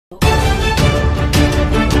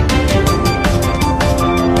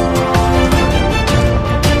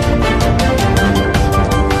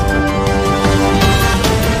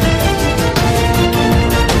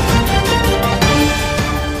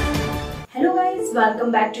guys,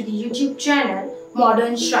 welcome back to the YouTube channel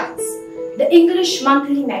Modern Shrines, the English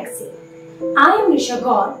monthly magazine. I am Nisha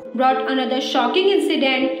Gaur, brought another shocking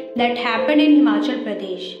incident that happened in Himachal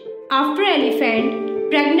Pradesh. After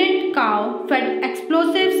elephant, pregnant cow fed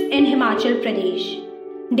explosives in Himachal Pradesh.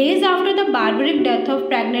 Days after the barbaric death of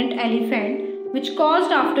pregnant elephant, which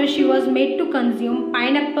caused after she was made to consume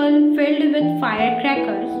pineapple filled with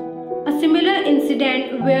firecrackers, a similar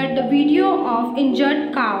incident where the video of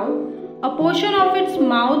injured cow, a portion of its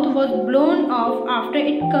mouth was blown off after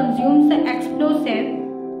it consumes the explosive,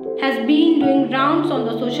 has been doing rounds on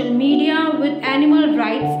the social media with animal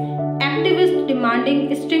rights activists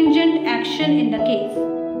demanding stringent action in the case.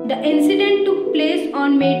 The incident took place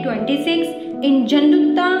on May 26 in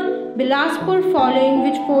Jandutta, Bilaspur, following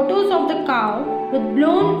which photos of the cow with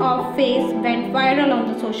blown off face went viral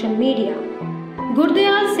on the social media.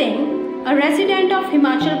 Gurdayal Singh, a resident of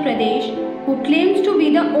Himachal Pradesh who claims to be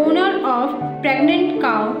the owner of pregnant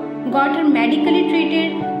cow, got her medically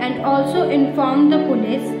treated and also informed the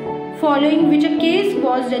police, following which a case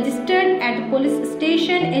was registered at the police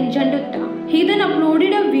station in Jandutta. He then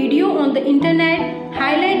uploaded a video on the internet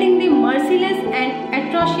highlighting the merciless and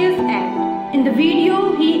atrocious act. In the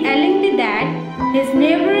video, he alleged that his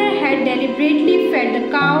neighbor had deliberately fed the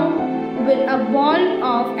cow with a ball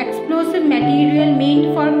of explosive material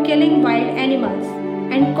meant for killing wild animals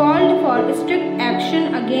and called for strict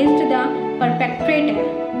action against the perpetrator.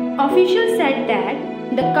 Officials said that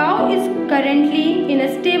the cow is currently in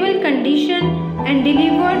a stable condition and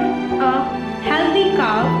delivered a healthy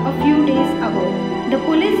calf a few days ago. The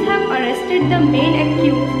police have arrested the main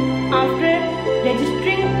accused after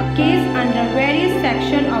registering a case under various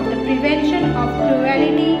sections of the Prevention of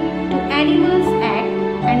Cruelty to Animals Act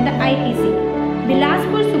and the IPC.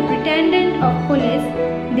 Bilaspur Superintendent of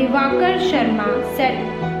Police Divakar Sharma said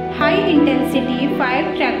high-intensity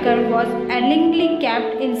firecracker was allegedly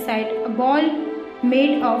kept inside a ball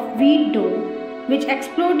made of wheat dough, which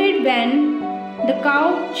exploded when the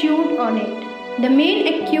cow chewed on it. The main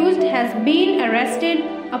accused has been arrested.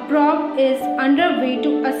 A probe is underway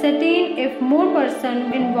to ascertain if more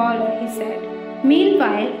persons involved, he said.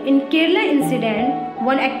 Meanwhile, in Kerala incident,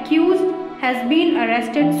 one accused has been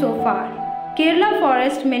arrested so far. Kerala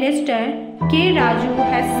Forest Minister K. Raju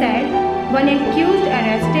has said one accused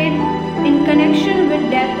arrested in connection with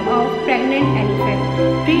death of pregnant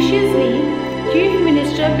elephant. Previously, Chief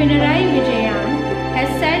Minister Pinarayi Vijayan has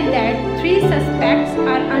said that 3 suspects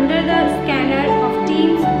are under the scanner of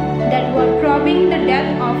teams that were probing the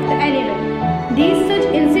death of the elephant. This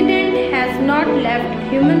such incident has not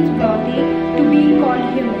left humans worthy to be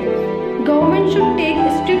called humans. Government should take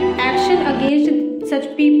strict action against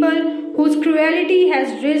such people whose cruelty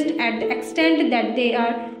has reached at the extent that they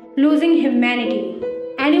are losing humanity.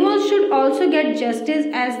 Animals should also get justice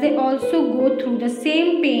as they also go through the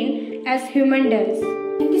same pain as human does.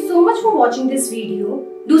 Thank you so much for watching this video.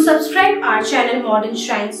 Do subscribe our channel Modern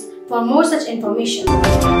Shrines for more such information.